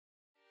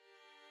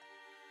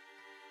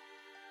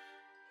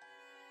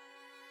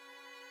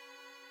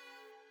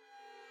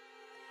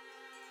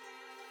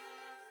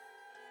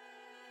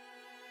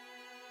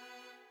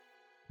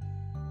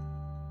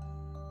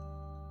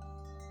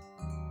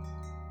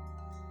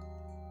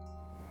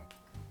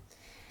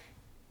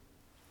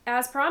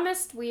as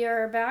promised, we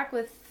are back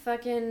with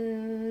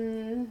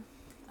fucking...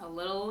 A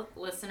little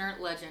listener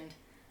legend.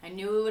 I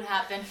knew it would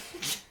happen.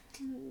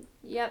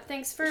 Yep,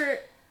 thanks for...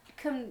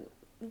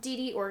 Dee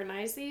Dee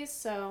organized these,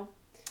 so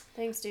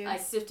thanks, dude. I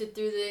sifted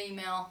through the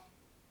email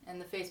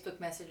and the Facebook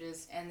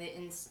messages and the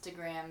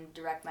Instagram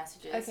direct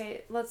messages.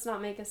 Okay, let's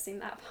not make us seem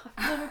that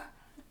popular.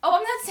 Oh,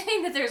 I'm not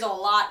saying that there's a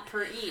lot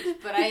per each,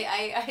 but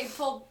I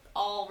pulled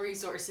all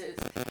resources.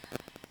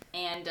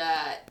 And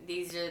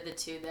these are the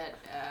two that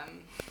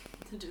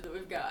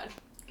we've got.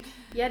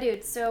 Yeah,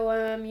 dude.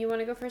 So, you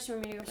want to go first or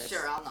want me to go first?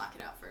 Sure, I'll knock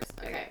it out first.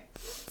 Okay.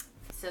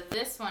 So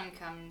this one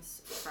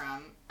comes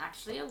from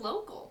actually a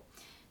local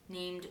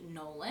named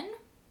Nolan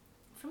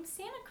from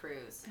Santa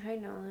Cruz. Hi,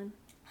 Nolan.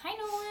 Hi,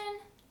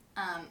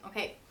 Nolan.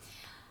 Okay.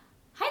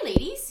 Hi,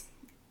 ladies.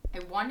 I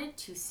wanted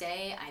to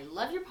say I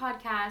love your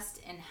podcast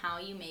and how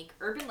you make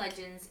urban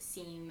legends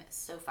seem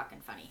so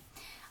fucking funny.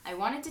 I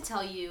wanted to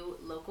tell you,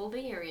 local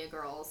Bay Area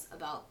girls,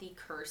 about the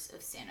Curse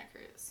of Santa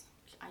Cruz.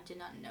 I did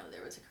not know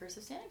there was a Curse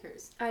of Santa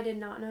Cruz. I did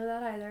not know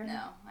that either.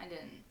 No, I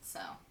didn't. So,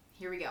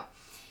 here we go.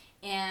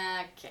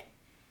 Okay.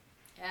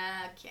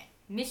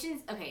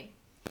 Missions. Okay.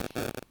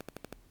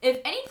 If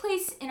any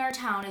place in our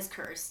town is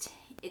cursed,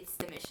 it's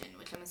the Mission,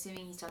 which I'm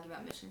assuming he's talking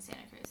about Mission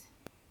Santa Cruz.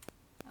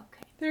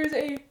 Okay.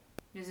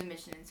 There's a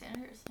mission in Santa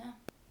Cruz, yeah.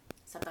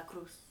 Santa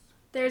Cruz.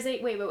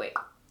 Wait.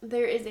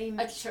 There is a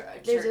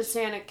church. There's a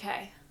Santa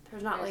K.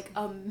 There's not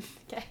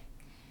K.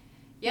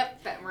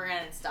 Yep, but we're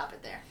going to stop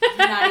it there.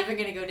 I'm not even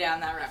going to go down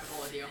that rabbit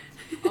hole with you.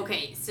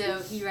 Okay,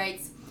 so he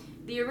writes,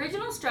 the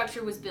original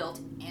structure was built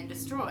and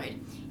destroyed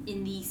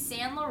in the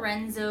San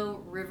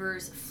Lorenzo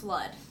River's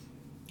flood.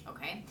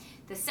 Okay.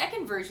 The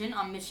second version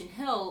on Mission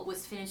Hill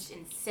was finished in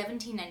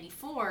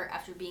 1794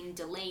 after being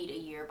delayed a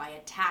year by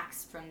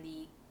attacks from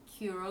the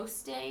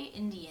Curoste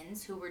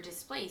Indians who were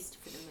displaced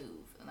for the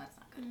move. Oh, that's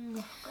not good.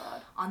 Oh,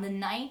 God. On the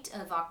night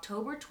of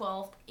October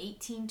 12th,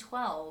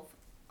 1812,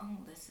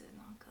 this is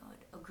not good,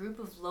 a group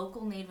of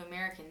local Native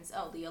Americans,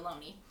 the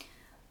Ohlone,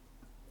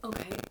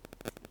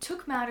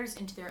 took matters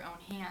into their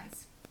own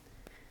hands.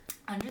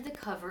 Under the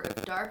cover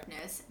of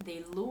darkness,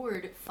 they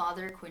lured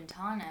Father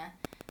Quintana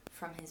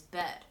from his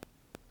bed.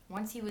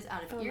 Once he was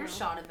out of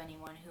earshot of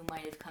anyone who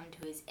might have come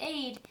to his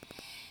aid,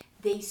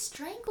 they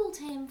strangled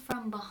him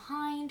from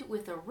behind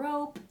with a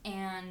rope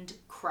and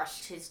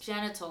crushed his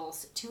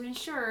genitals to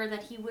ensure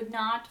that he would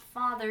not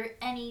father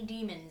any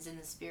demons in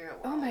the spirit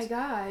world. Oh my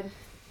God.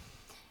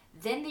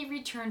 Then they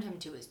returned him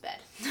to his bed.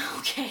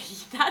 Okay,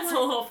 that's a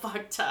little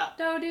fucked up.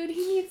 No, dude,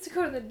 he needs to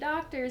go to the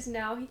doctors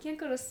now. He can't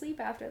go to sleep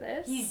after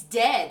this. He's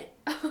dead.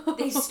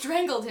 They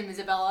strangled him,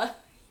 Isabella.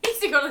 He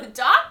needs to go to the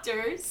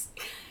doctors.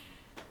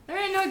 There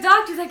ain't no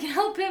doctor that can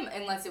help him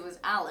unless it was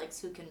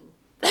Alex who can...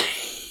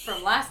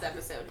 From last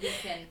episode, who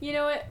can... You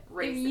know what?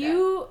 If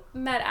you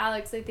met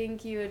Alex, I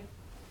think you'd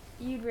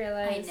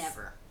realize... I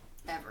never.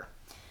 Ever.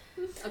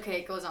 Okay,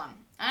 it goes on.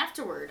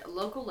 Afterward, a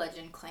local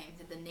legend claimed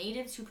that the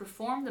natives who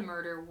performed the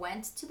murder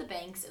went to the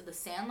banks of the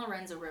San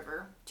Lorenzo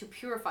River to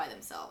purify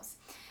themselves.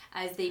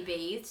 As they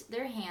bathed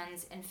their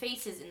hands and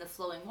faces in the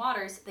flowing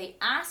waters, they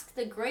asked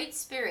the Great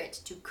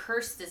Spirit to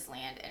curse this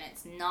land and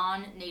its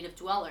non-native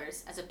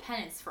dwellers as a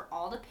penance for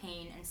all the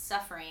pain and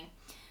suffering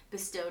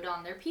bestowed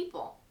on their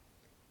people.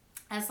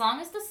 As long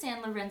as the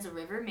San Lorenzo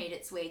River made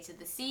its way to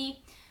the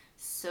sea,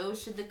 so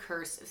should the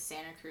curse of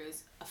Santa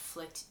Cruz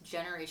afflict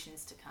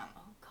generations to come.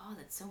 Oh God,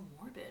 that's so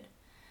morbid.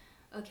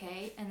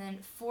 Okay, and then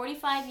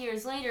 45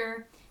 years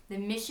later, the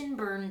mission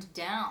burned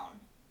down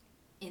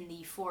in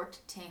the Fort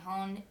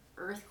Tejon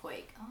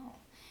earthquake. Oh,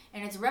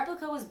 and its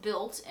replica was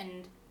built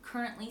and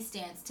currently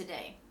stands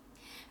today.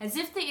 As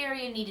if the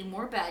area needed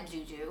more bad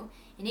juju,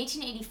 in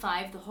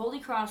 1885, the Holy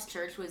Cross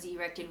Church was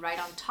erected right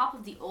on top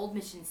of the old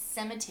mission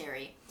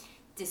cemetery,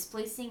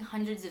 displacing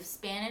hundreds of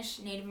Spanish,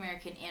 Native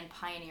American, and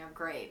pioneer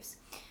graves.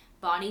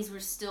 Bodies were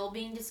still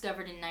being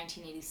discovered in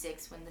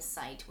 1986 when the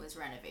site was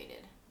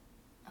renovated.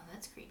 Oh,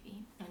 that's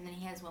creepy. And then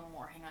he has one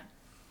more. Hang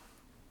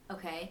on.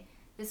 Okay.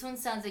 This one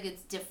sounds like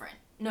it's different.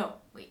 No,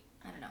 wait.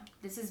 I don't know.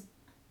 This is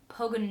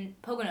Pogonip.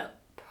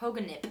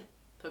 Pogonip.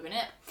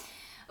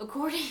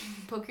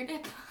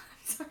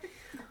 Sorry.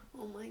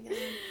 Oh my God.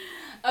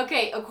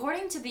 Okay,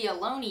 according to the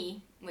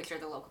Ohlone, which are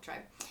the local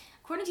tribe,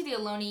 according to the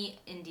Ohlone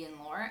Indian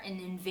lore, an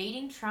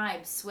invading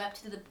tribe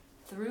swept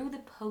through the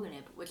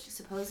Pogonip, which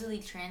supposedly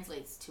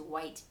translates to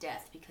white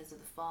death because of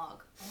the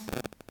fog.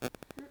 Oh.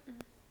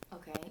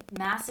 Okay,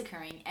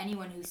 massacring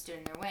anyone who stood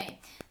in their way.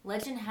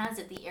 Legend has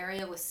it the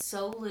area was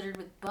so littered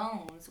with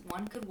bones,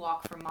 one could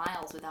walk for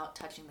miles without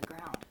touching the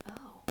ground.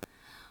 Oh.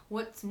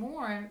 What's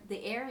more,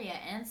 the area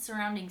and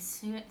surrounding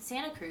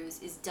Santa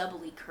Cruz is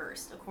doubly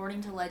cursed.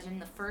 According to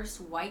legend, the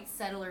first white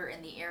settler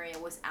in the area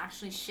was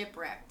actually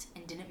shipwrecked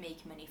and didn't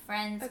make many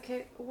friends.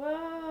 Okay,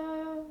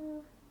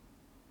 whoa.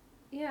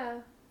 Yeah,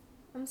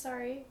 I'm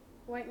sorry.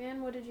 White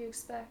man, what did you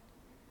expect?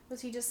 Was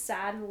he just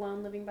sad and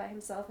alone living by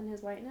himself in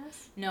his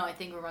whiteness? No, I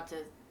think we're about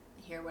to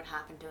hear what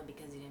happened to him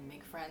because he didn't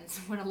make friends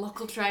when a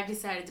local tribe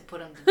decided to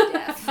put him to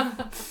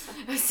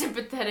death. A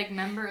sympathetic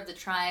member of the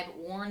tribe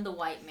warned the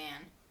white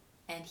man,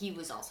 and he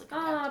was also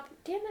condemned.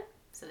 Damn it.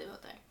 So they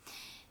both died.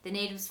 The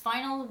natives'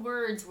 final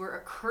words were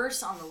a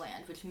curse on the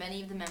land, which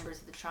many of the members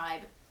of the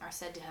tribe are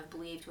said to have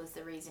believed was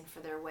the reason for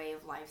their way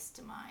of life's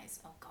demise.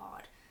 Oh,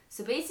 God.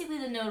 So basically,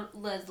 the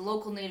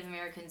local Native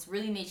Americans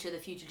really made sure the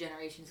future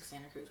generations of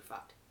Santa Cruz were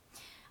fucked.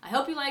 I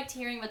hope you liked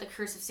hearing about the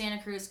curse of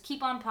Santa Cruz.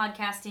 Keep on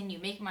podcasting. You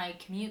make my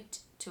commute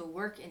to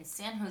work in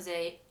San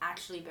Jose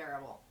actually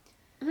bearable.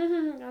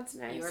 That's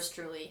nice. Yours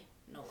truly,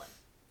 Nolan.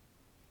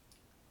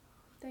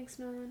 Thanks,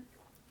 Nolan.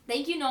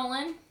 Thank you,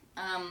 Nolan.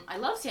 I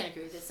love Santa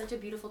Cruz. It's such a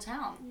beautiful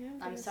town. Yeah,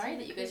 I'm sorry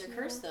that you guys are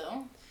cursed,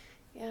 though.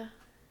 Yeah.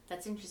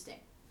 That's interesting.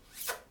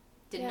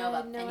 Didn't know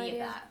about any of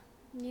that.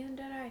 Neither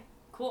did I.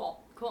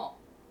 Cool.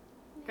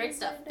 Great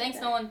stuff. Thanks,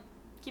 Nolan.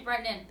 Keep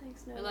writing in.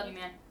 Thanks, Nolan. We love you,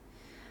 man.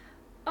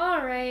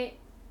 All right.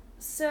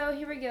 So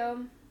here we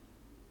go.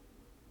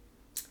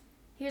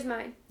 Here's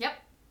mine. Yep.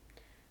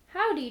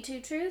 Howdy,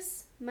 Two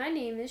Truths. My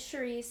name is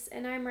Charisse,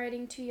 and I'm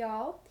writing to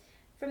y'all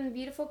from the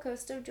beautiful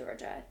coast of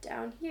Georgia.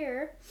 Down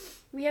here,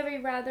 we have a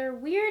rather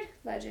weird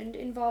legend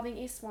involving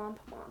a swamp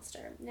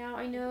monster. Now,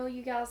 I know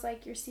you gals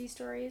like your sea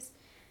stories.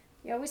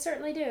 Yeah, we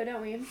certainly do,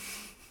 don't we?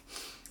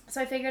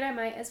 So I figured I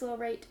might as well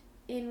write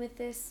in with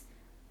this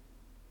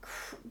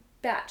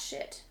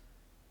batshit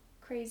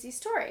crazy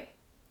story.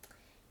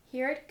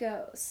 Here it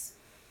goes.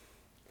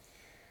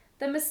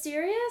 The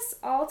mysterious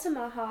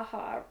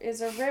Altamaha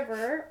is a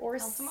river or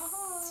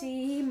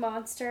sea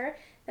monster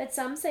that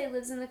some say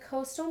lives in the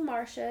coastal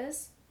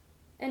marshes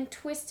and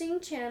twisting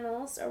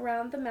channels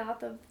around the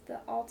mouth of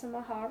the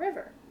Altamaha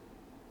River.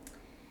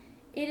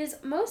 It is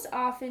most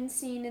often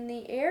seen in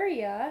the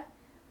area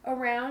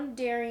around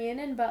Darien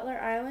and Butler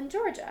Island,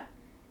 Georgia.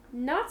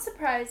 Not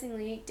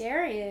surprisingly,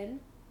 Darien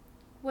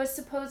was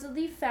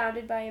supposedly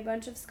founded by a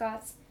bunch of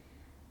Scots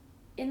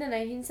in the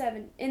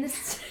 1700s.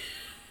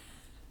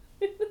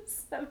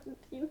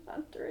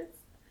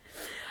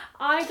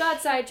 I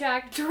got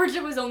sidetracked.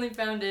 Georgia was only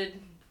founded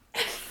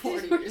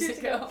 40 years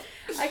ago.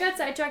 I got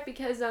sidetracked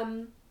because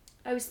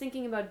I was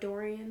thinking about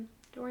Dorian.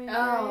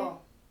 Oh.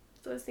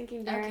 So I was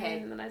thinking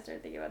Dorian, and then I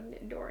started thinking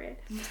about Dorian.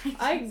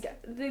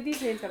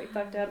 These names got me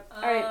fucked up.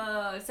 All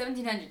right.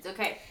 1700s.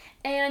 Okay.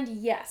 And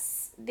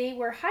yes, they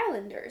were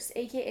Highlanders,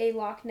 aka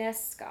Loch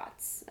Ness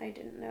Scots. I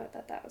didn't know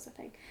that was a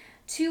thing.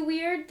 Too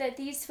weird that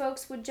these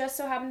folks would just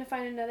so happen to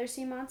find another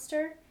sea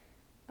monster?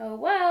 Oh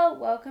well,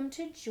 welcome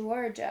to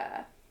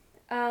Georgia.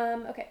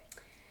 Okay.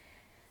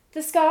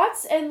 The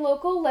Scots and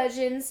local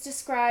legends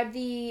describe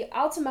the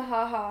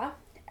Altamaha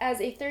as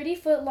a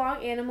 30-foot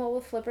long animal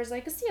with flippers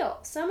like a seal.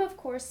 Some, of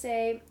course,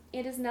 say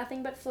it is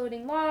nothing but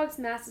floating logs,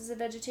 masses of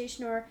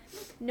vegetation, or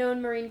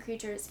known marine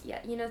creatures.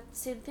 Yeah,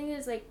 see, the thing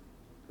is, like,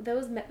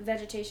 those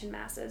vegetation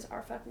masses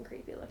are fucking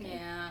creepy looking.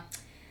 Yeah.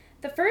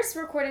 The first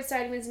recorded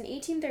sighting was in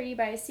 1830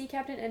 by a sea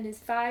captain and his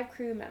 5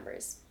 crew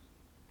members.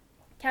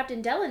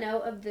 Captain Delano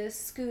of the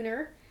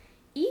schooner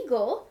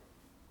Eagle,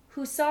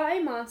 who saw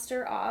a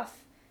monster off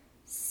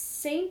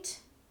St.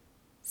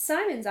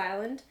 Simon's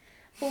Island,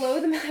 below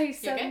the mouth, I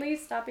suddenly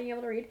stopped being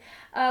able to read,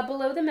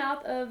 below the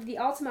mouth of the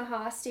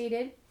Altamaha,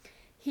 stated,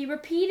 he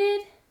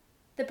repeated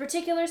the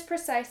particulars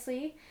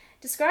precisely,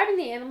 describing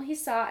the animal he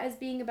saw as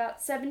being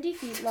about 70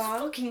 feet long.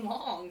 Fucking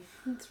long.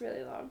 It's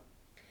really long.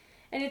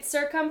 And its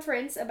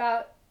circumference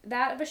about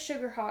that of a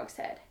sugar hog's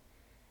head.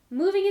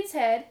 Moving its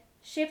head,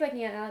 shaped like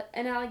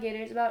an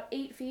alligator, is about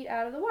 8 feet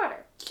out of the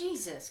water.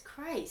 Jesus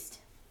Christ.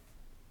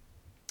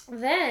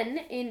 Then,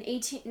 in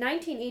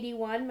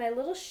 1981, my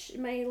little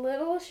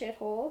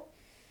shithole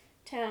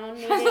town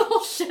made My little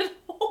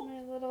shithole.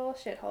 My little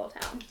shithole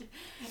town.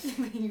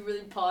 You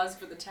really paused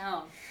for the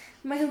town.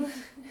 Made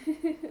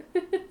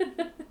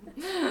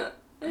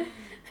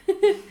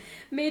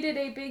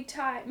it big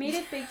time.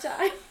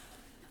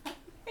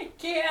 I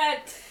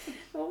can't.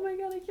 Oh my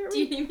god, I can't read. Do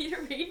you need me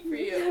to read for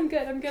you? I'm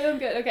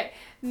good. Okay.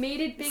 Made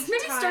it big time.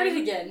 Maybe start it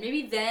again.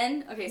 Maybe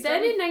then. Okay.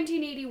 Then in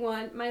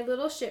 1981, my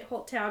little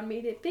shithole town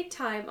made it big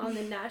time on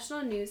the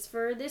national news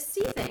for this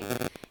sea thing.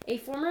 A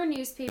former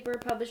newspaper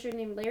publisher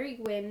named Larry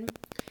Gwynn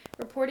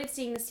reported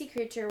seeing the sea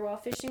creature while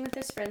fishing with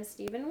his friend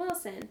Stephen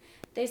Wilson.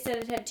 They said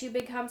it had 2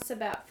 big humps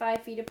about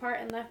 5 feet apart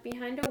and left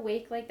behind a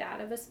wake like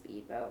that of a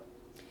speedboat.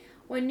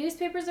 When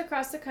newspapers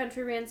across the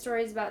country ran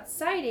stories about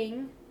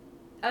sighting,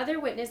 other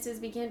witnesses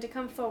began to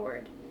come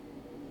forward.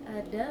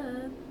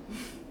 Duh.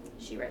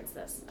 She writes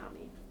this, not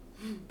me.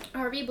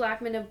 Harvey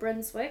Blackman of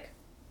Brunswick,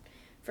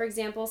 for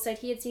example, said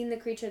he had seen the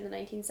creature in the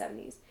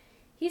 1970s.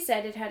 He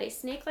said it had a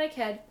snake-like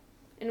head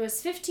and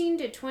was 15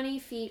 to 20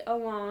 feet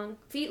long,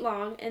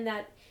 and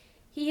that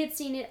he had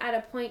seen it at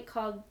a point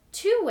called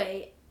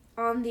Two-Way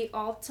on the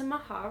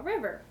Altamaha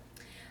River.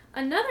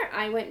 Another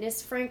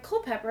eyewitness, Frank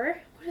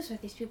Culpepper, what is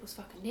with these people's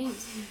fucking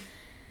names?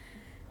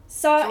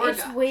 Saw Georgia.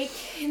 its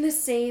wake in the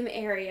same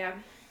area.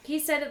 He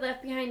said it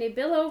left behind a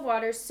billow of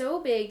water so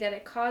big that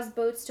it caused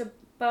boats to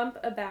bump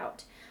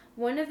about.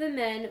 One of the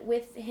men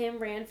with him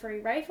ran for a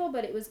rifle,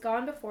 but it was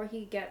gone before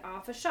he could get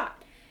off a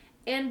shot.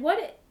 And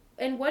what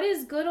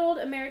is good old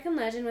American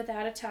legend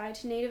without a tie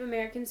to Native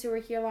Americans who were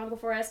here long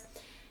before us?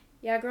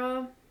 Yeah,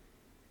 girl.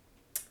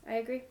 I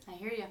agree. I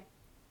hear you.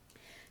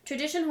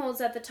 Tradition holds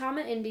that the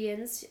Tama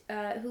Indians,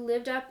 who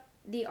lived up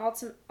the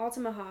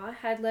Altamaha,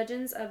 had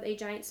legends of a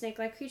giant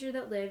snake-like creature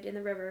that lived in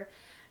the river.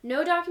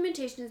 No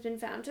documentation has been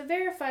found to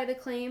verify the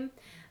claim,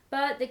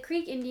 but the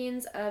Creek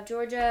Indians of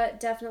Georgia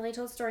definitely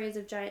told stories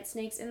of giant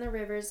snakes in the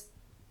rivers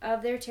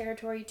of their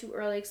territory to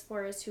early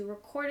explorers who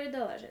recorded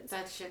the legends.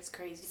 That shit's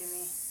crazy to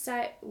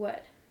me.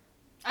 What?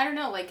 I don't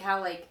know, like, how,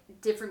 like,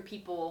 different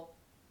people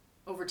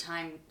over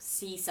time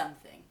see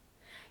something.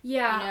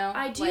 Yeah, you know?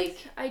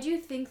 I do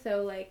think,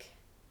 though, like...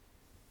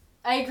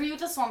 I agree with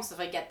the swamp stuff,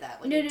 I get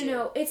that. Like,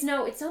 No. It's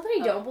not that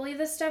I don't believe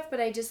this stuff,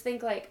 but I just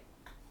think, like,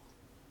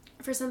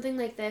 for something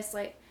like this,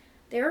 like,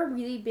 there are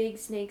really big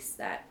snakes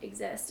that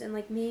exist, and,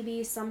 like,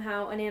 maybe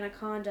somehow an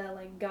anaconda,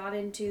 like, got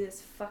into this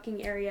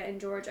fucking area in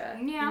Georgia.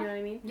 Yeah. You know what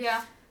I mean?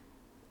 Yeah.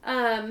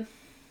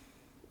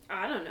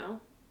 I don't know.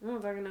 I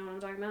don't fucking know what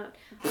I'm talking about.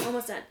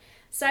 Almost done.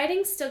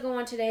 Sightings still go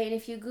on today, and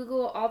if you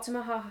Google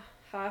Altamaha,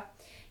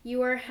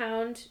 you are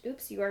bound to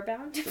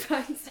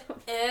find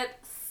something. It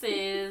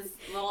says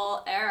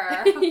little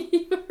error.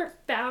 You are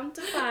bound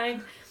to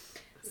find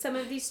some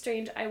of these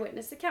strange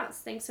eyewitness accounts.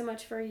 Thanks so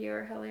much for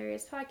your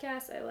hilarious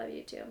podcast. I love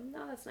you too.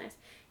 Oh, that's nice.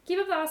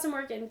 Keep up the awesome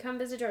work and come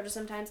visit Georgia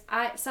sometimes.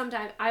 I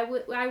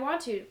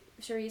want to.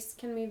 Charisse,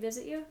 can we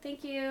visit you?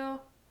 Thank you.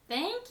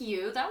 Thank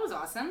you. That was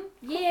awesome.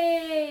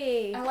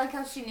 Yay! I like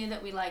how she knew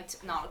that we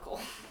liked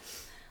nautical.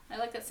 I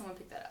like that someone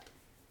picked that up.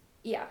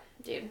 Yeah,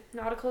 dude.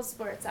 Nautical's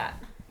where it's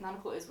at.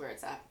 Nautical is where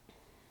it's at.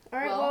 All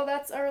right, well,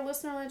 that's our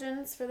listener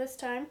legends for this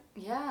time.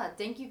 Yeah,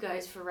 thank you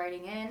guys for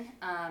writing in.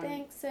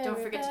 Thanks, everybody.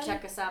 Don't forget to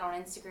check us out on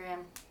Instagram.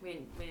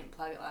 We didn't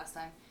plug it last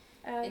time.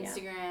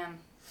 Instagram.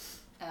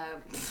 Yeah.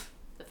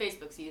 The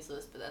Facebook's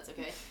useless, but that's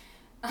okay.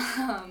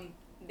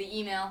 The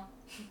email.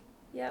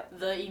 Yep.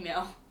 The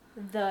email.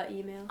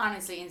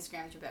 Honestly,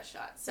 Instagram's your best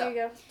shot. So there you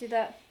go. Do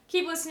that.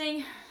 Keep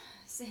listening.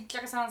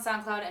 Check us out on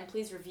SoundCloud, and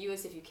please review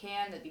us if you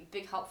can. That'd be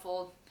big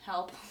helpful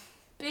help.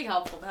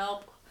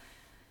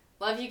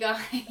 Love you guys.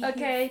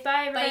 Okay,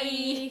 bye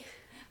everybody.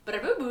 Bye.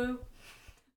 Bada boo boo.